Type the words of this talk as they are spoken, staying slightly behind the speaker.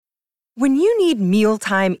When you need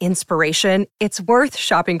mealtime inspiration, it's worth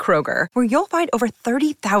shopping Kroger, where you'll find over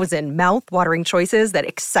 30,000 mouth-watering choices that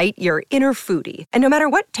excite your inner foodie. And no matter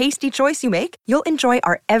what tasty choice you make, you'll enjoy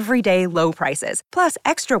our everyday low prices, plus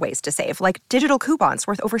extra ways to save, like digital coupons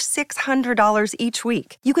worth over $600 each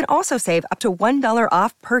week. You can also save up to $1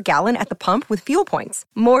 off per gallon at the pump with fuel points.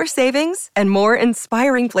 More savings and more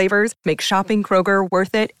inspiring flavors make shopping Kroger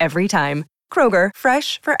worth it every time. Kroger,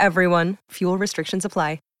 fresh for everyone. Fuel restrictions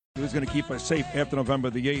apply. Who's going to keep us safe after November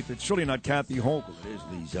the 8th? It's surely not Kathy Hochul. It is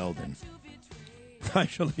Lee Zeldin.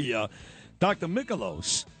 Actually, Dr.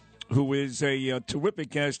 Mikolos, who is a terrific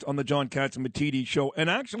guest on the John Catsimatidis show, and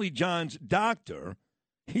actually John's doctor,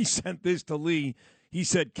 he sent this to Lee. He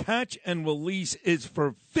said, catch and release is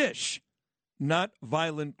for fish, not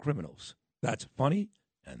violent criminals. That's funny,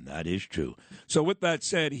 and that is true. So with that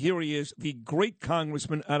said, here he is, the great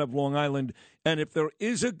congressman out of Long Island. And if there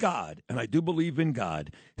is a God, and I do believe in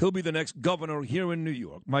God, he'll be the next governor here in New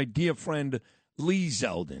York. My dear friend, Lee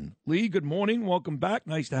Zeldin. Lee, good morning. Welcome back.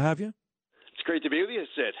 Nice to have you. It's great to be with you,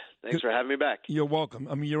 Sid. Thanks for having me back. You're welcome.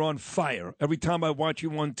 I mean, you're on fire. Every time I watch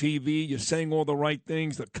you on TV, you're saying all the right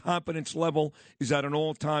things. The confidence level is at an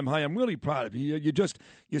all-time high. I'm really proud of you.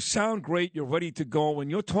 You sound great. You're ready to go.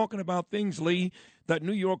 And you're talking about things, Lee, that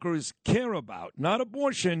New Yorkers care about. Not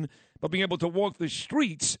abortion, but being able to walk the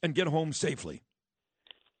streets and get home safely.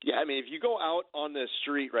 Yeah, I mean, if you go out on the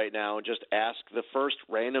street right now and just ask the first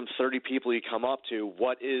random 30 people you come up to,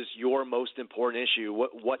 what is your most important issue?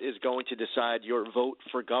 What is going to decide your vote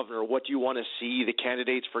for governor? What do you want to see the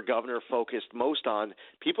candidates for governor focused most on?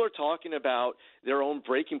 People are talking about their own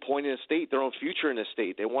breaking point in a state, their own future in a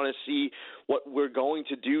state. They want to see what we're going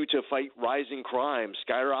to do to fight rising crime,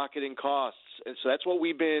 skyrocketing costs. And so that's what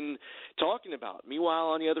we've been talking about. Meanwhile,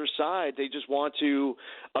 on the other side, they just want to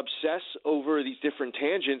obsess over these different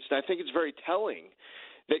tangents. And I think it's very telling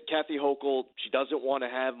that Kathy Hochul, she doesn't want to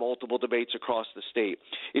have multiple debates across the state.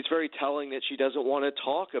 It's very telling that she doesn't want to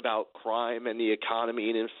talk about crime and the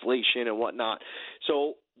economy and inflation and whatnot.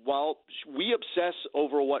 So while we obsess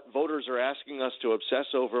over what voters are asking us to obsess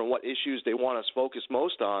over and what issues they want us focused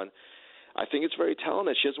most on, I think it's very telling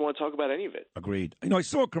that she doesn't want to talk about any of it. Agreed. You know, I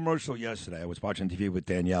saw a commercial yesterday. I was watching TV with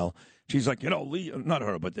Danielle. She's like, Lee, not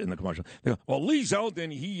her, but in the commercial. They go, well, Lee Zeldin,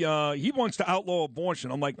 he wants to outlaw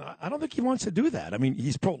abortion. I'm like, I don't think he wants to do that. I mean,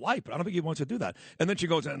 he's pro-life, but I don't think he wants to do that. And then she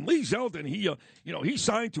goes, and Lee Zeldin, he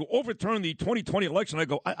signed to overturn the 2020 election. I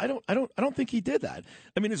go, I don't think he did that.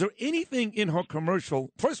 I mean, is there anything in her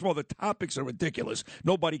commercial? First of all, the topics are ridiculous.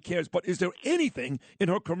 Nobody cares. But is there anything in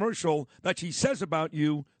her commercial that she says about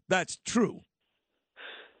you that's true?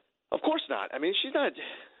 Of course not. I mean, she's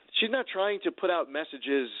not trying to put out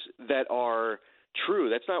messages that are true.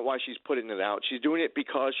 That's not why she's putting it out. She's doing it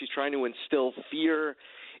because she's trying to instill fear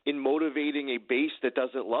in motivating a base that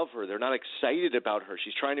doesn't love her. They're not excited about her.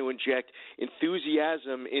 She's trying to inject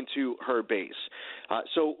enthusiasm into her base.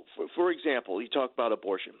 So, for example, you talk about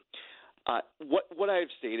abortion. What I've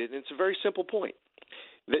stated, and it's a very simple point,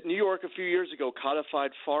 that New York a few years ago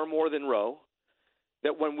codified far more than Roe,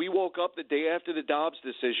 that when we woke up the day after the Dobbs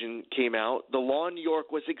decision came out, the law in New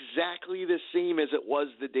York was exactly the same as it was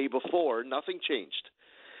the day before. Nothing changed.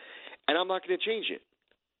 And I'm not going to change it.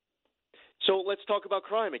 So let's talk about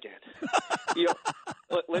crime again.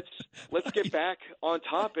 Let's get back on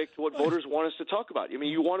topic to what voters want us to talk about. I mean,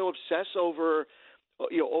 you want to obsess over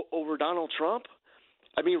Donald Trump?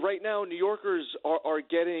 I mean, right now, New Yorkers are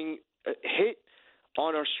getting hit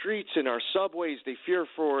on our streets and our subways. They fear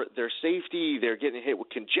for their safety. They're getting hit with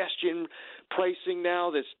congestion pricing now,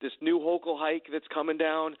 this new Hochul hike that's coming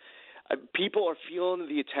down. People are feeling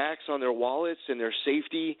the attacks on their wallets and their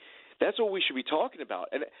safety. That's what we should be talking about.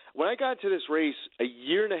 And when I got into this race a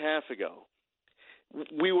year and a half ago,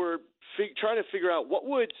 we were trying to figure out what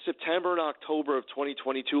would September and October of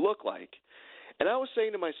 2022 look like. And I was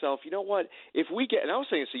saying to myself, you know what, and I was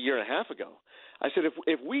saying this a year and a half ago, I said,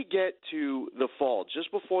 if we get to the fall, just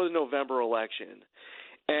before the November election,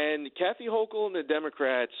 and Kathy Hochul and the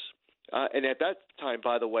Democrats, and at that time,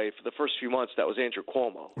 by the way, for the first few months, that was Andrew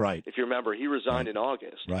Cuomo. Right. If you remember, he resigned in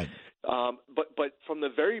August. Right. But from the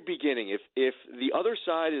very beginning, if the other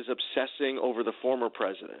side is obsessing over the former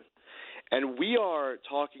president, and we are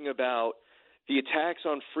talking about the attacks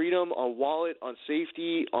on freedom, on wallet, on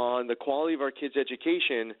safety, on the quality of our kids'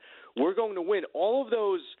 education, we're going to win. All of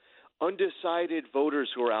those undecided voters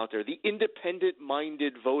who are out there, the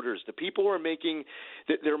independent-minded voters, the people who are making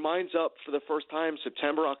their minds up for the first time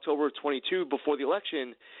September, October of 22 before the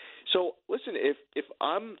election. So, listen, if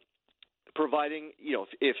I'm providing,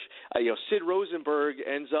 if Sid Rosenberg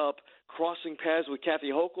ends up crossing paths with Kathy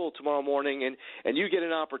Hochul tomorrow morning and you get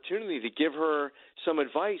an opportunity to give her some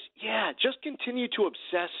advice, just continue to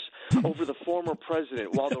obsess over the former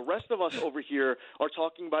president while the rest of us over here are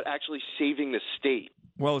talking about actually saving the state.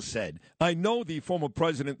 Well said. I know the former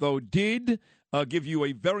president, though, did give you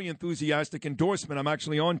a very enthusiastic endorsement. I'm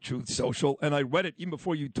actually on Truth Social, and I read it even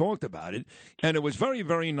before you talked about it, and it was very,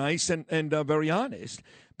 very nice and very honest.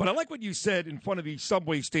 But I like what you said in front of the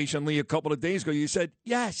subway station, Lee, a couple of days ago. You said,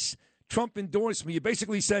 yes, Trump endorsed me. You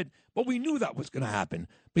basically said, well, we knew that was going to happen.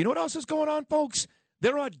 But you know what else is going on, folks?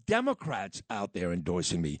 There are Democrats out there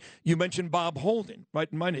endorsing me. You mentioned Bob Holden, right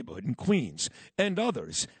in my neighborhood in Queens, and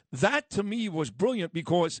others. That, to me, was brilliant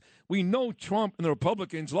because we know Trump and the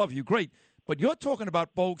Republicans love you. Great. But you're talking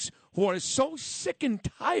about folks who are so sick and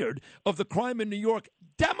tired of the crime in New York,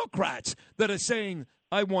 Democrats that are saying,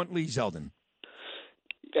 I want Lee Zeldin.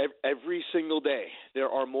 Every single day, there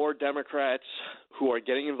are more Democrats who are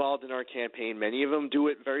getting involved in our campaign. Many of them do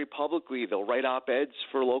it very publicly. They'll write op-eds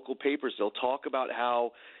for local papers. They'll talk about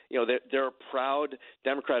how they're a proud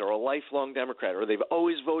Democrat or a lifelong Democrat, or they've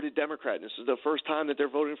always voted Democrat, and this is the first time that they're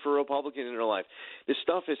voting for a Republican in their life. This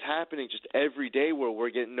stuff is happening just every day where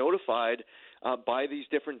we're getting notified by these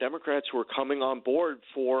different Democrats who are coming on board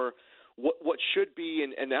for what should be,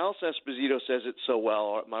 and Alice Esposito says it so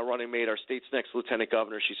well, my running mate, our state's next lieutenant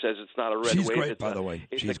governor, she says it's not a red She's wave. Great, by the way.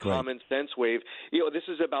 It's She's a common sense wave. This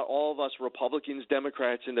is about all of us Republicans,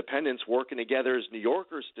 Democrats, Independents working together as New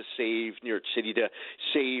Yorkers to save New York City, to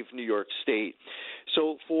save New York State.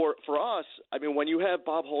 So for us, I mean, when you have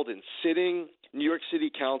Bob Holden sitting, New York City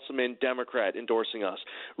councilman, Democrat, endorsing us,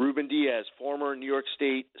 Ruben Diaz, former New York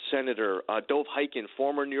State senator, Dov Hikind,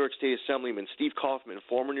 former New York State assemblyman, Steve Kaufman,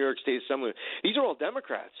 former New York State assemblyman, these are all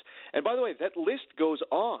Democrats. And by the way, that list goes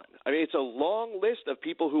on. I mean, it's a long list of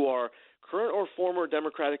people who are current or former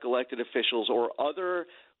Democratic elected officials or other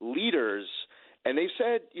leaders. And they've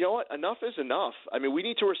said, you know what, enough is enough. I mean, we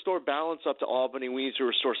need to restore balance up to Albany. We need to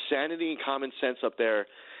restore sanity and common sense up there.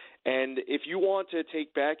 And if you want to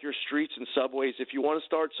take back your streets and subways, if you want to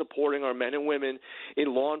start supporting our men and women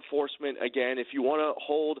in law enforcement again, if you want to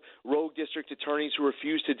hold rogue district attorneys who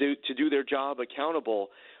refuse to do their job accountable,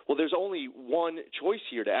 well, there's only one choice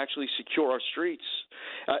here to actually secure our streets.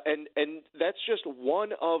 And that's just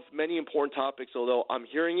one of many important topics, although I'm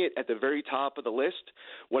hearing it at the very top of the list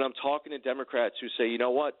when I'm talking to Democrats who say, you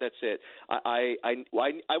know what, that's it. I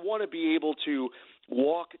want to be able to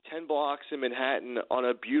walk 10 blocks in Manhattan on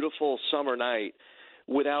a beautiful summer night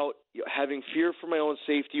without having fear for my own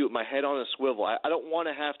safety with my head on a swivel. I don't want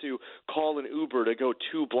to have to call an Uber to go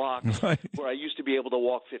 2 blocks right, where I used to be able to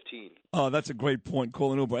walk 15. Oh, that's a great point,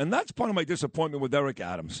 call an Uber. And that's part of my disappointment with Eric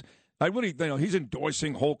Adams. I really, he's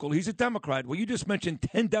endorsing Hochul. He's a Democrat. Well, you just mentioned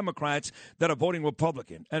 10 Democrats that are voting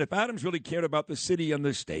Republican. And if Adams really cared about the city and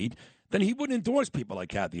the state, then he wouldn't endorse people like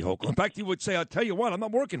Kathy Hochul. In fact, he would say, I'll tell you what, I'm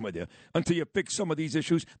not working with you until you fix some of these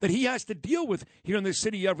issues that he has to deal with here in this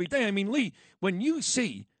city every day. I mean, Lee, when you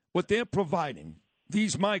see what they're providing,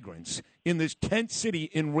 these migrants in this tent city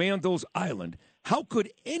in Randall's Island, how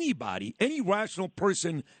could anybody, any rational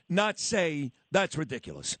person, not say that's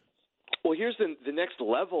ridiculous? Well, here's the next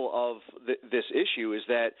level of this issue is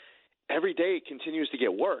that every day it continues to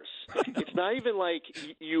get worse. It's not even like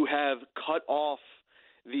you have cut off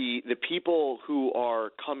the people who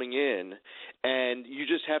are coming in, and you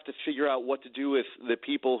just have to figure out what to do with the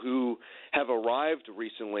people who have arrived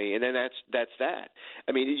recently, and then that's that.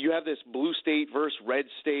 I mean, you have this blue state versus red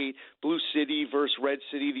state, blue city versus red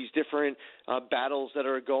city, these different battles that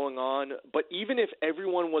are going on. But even if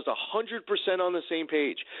everyone was 100% on the same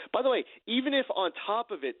page, by the way, even if on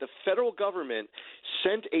top of it the federal government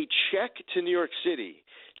sent a check to New York City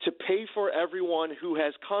to pay for everyone who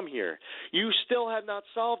has come here, you still have not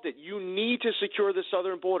solved it. You need to secure the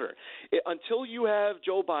southern border. Until you have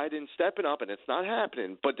Joe Biden stepping up, and it's not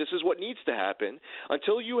happening, but this is what needs to happen,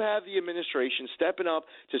 until you have the administration stepping up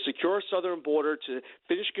to secure a southern border, to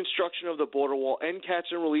finish construction of the border wall, end catch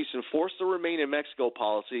and release, enforce the Remain in Mexico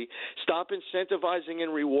policy, stop incentivizing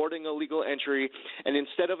and rewarding illegal entry, and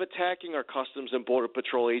instead of attacking our Customs and Border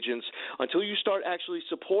Patrol agents, until you start actually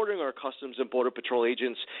supporting our Customs and Border Patrol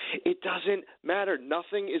agents, it doesn't matter.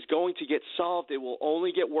 Nothing is going to get solved. It will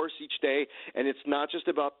only get worse each day, and it's not just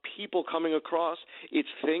about people coming across. It's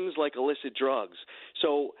things like illicit drugs.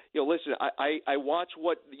 So, listen, I watch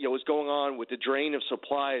what is going on with the drain of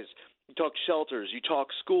supplies. You talk shelters, you talk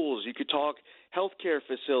schools, you could talk healthcare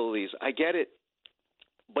facilities. I get it.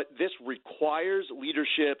 But this requires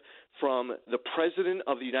leadership from the President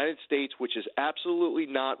of the United States, which is absolutely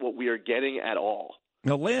not what we are getting at all.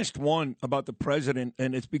 The last one about the president,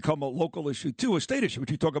 and it's become a local issue too, a state issue, which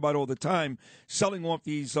you talk about all the time, selling off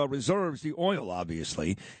these reserves, the oil,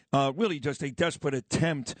 obviously, really just a desperate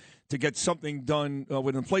attempt to get something done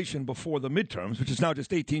with inflation before the midterms, which is now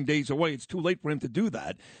just 18 days away. It's too late for him to do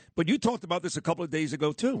that. But you talked about this a couple of days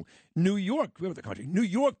ago too. New York, the country, New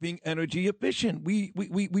York being energy efficient. We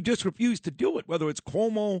just refuse to do it, whether it's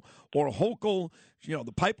Cuomo or Hochul. You know,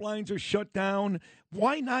 the pipelines are shut down.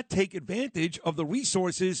 Why not take advantage of the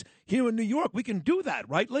resources here in New York? We can do that,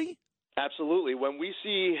 right, Lee? Absolutely. When we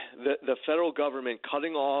see the federal government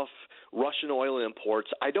cutting off Russian oil imports,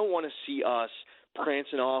 I don't want to see us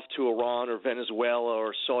prancing off to Iran or Venezuela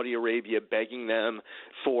or Saudi Arabia begging them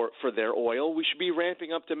for their oil. We should be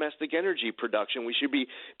ramping up domestic energy production. We should be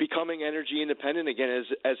becoming energy independent again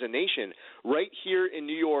as a nation. Right here in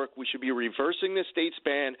New York, we should be reversing the state's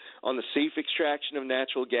ban on the safe extraction of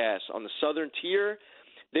natural gas. On the southern tier,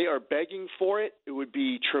 they are begging for it. It would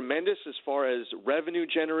be tremendous as far as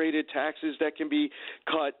revenue-generated taxes that can be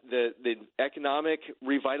cut, the economic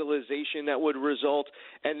revitalization that would result,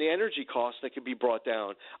 and the energy costs that could be brought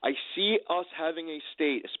down. I see us having a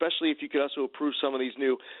state, especially if you could also approve some of these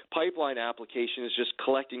new pipeline applications, just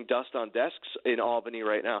collecting dust on desks in Albany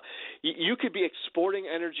right now. You could be exporting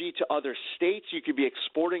energy to other states. You could be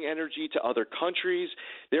exporting energy to other countries.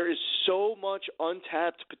 There is so much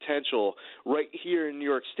untapped potential right here in New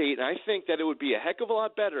York State, and I think that it would be a heck of a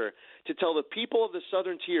lot better to tell the people of the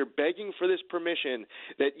southern tier begging for this permission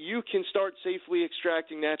that you can start safely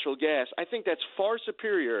extracting natural gas. I think that's far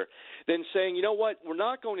superior than saying, you know what, we're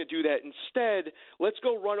not going to do that. Instead, let's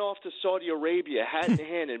go run off to Saudi Arabia, hat in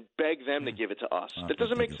hand, and beg them to give it to us. That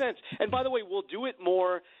doesn't make sense. And by the way, we'll do it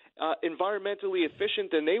more environmentally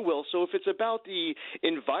efficient than they will. So if it's about the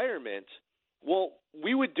environment, well,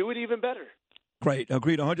 we would do it even better. Great.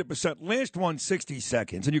 Agreed 100%. Last one, 60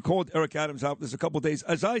 seconds. And you called Eric Adams out this a couple of days,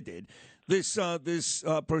 as I did. This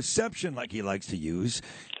perception, like he likes to use,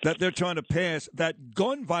 that they're trying to pass, that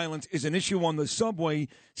gun violence is an issue on the subway.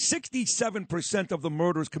 67% of the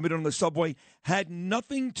murders committed on the subway had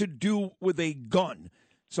nothing to do with a gun.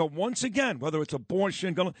 So once again, whether it's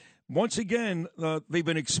abortion, once again, they've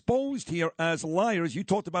been exposed here as liars. You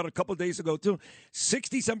talked about it a couple of days ago, too.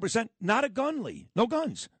 67%, not a gun, Lee. No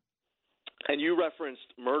guns. And you referenced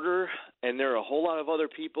murder, and there are a whole lot of other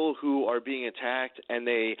people who are being attacked, and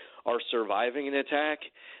they are surviving an attack.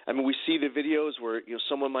 I mean, we see the videos where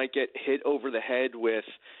someone might get hit over the head with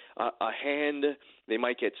a hand. They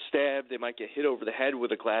might get stabbed. They might get hit over the head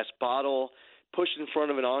with a glass bottle, pushed in front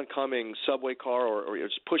of an oncoming subway car, or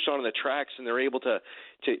just pushed onto the tracks, and they're able to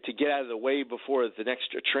get out of the way before the next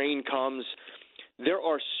train comes. There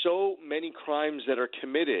are so many crimes that are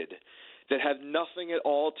committed that have nothing at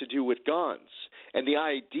all to do with guns. And the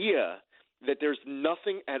idea that there's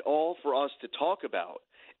nothing at all for us to talk about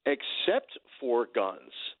except for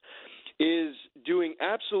guns is doing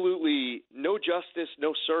absolutely no justice,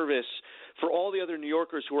 no service for all the other New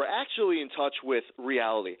Yorkers who are actually in touch with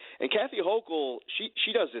reality. And Kathy Hochul,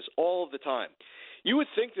 she does this all of the time. You would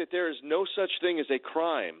think that there is no such thing as a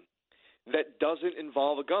crime that doesn't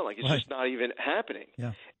involve a gun. Like, it's just not even happening.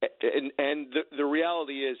 Yeah. And the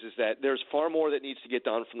reality is that there's far more that needs to get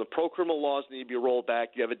done. From the pro-criminal laws that need to be rolled back.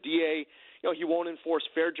 You have a DA, he won't enforce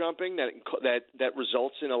fair jumping. That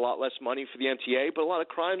results in a lot less money for the MTA, but a lot of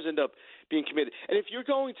crimes end up being committed. And if you're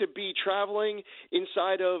going to be traveling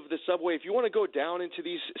inside of the subway, if you want to go down into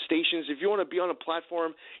these stations, if you want to be on a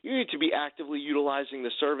platform, you need to be actively utilizing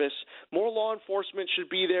the service. More law enforcement should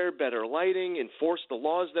be there, better lighting, enforce the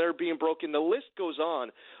laws that are being broken. The list goes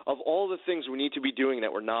on of all the things we need to be doing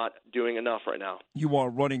that we're not doing enough right now. You are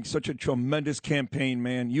running such a tremendous campaign,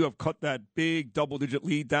 man. You have cut that big double-digit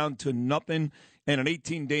lead down to nothing, and in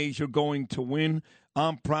 18 days you're going to win.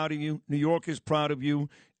 I'm proud of you. New York is proud of you.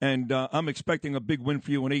 And I'm expecting a big win for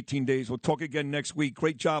you in 18 days. We'll talk again next week.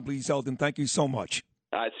 Great job, Lee Zeldin. Thank you so much.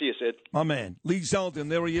 All right, see you, Sid. My man, Lee Zeldin.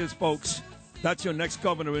 There he is, folks. That's your next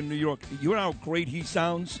governor in New York. You know how great he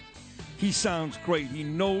sounds? He sounds great. He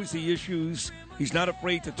knows the issues. He's not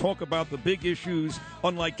afraid to talk about the big issues,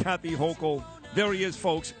 unlike Kathy Hochul. There he is,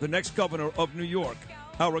 folks, the next governor of New York,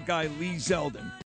 our guy Lee Zeldin.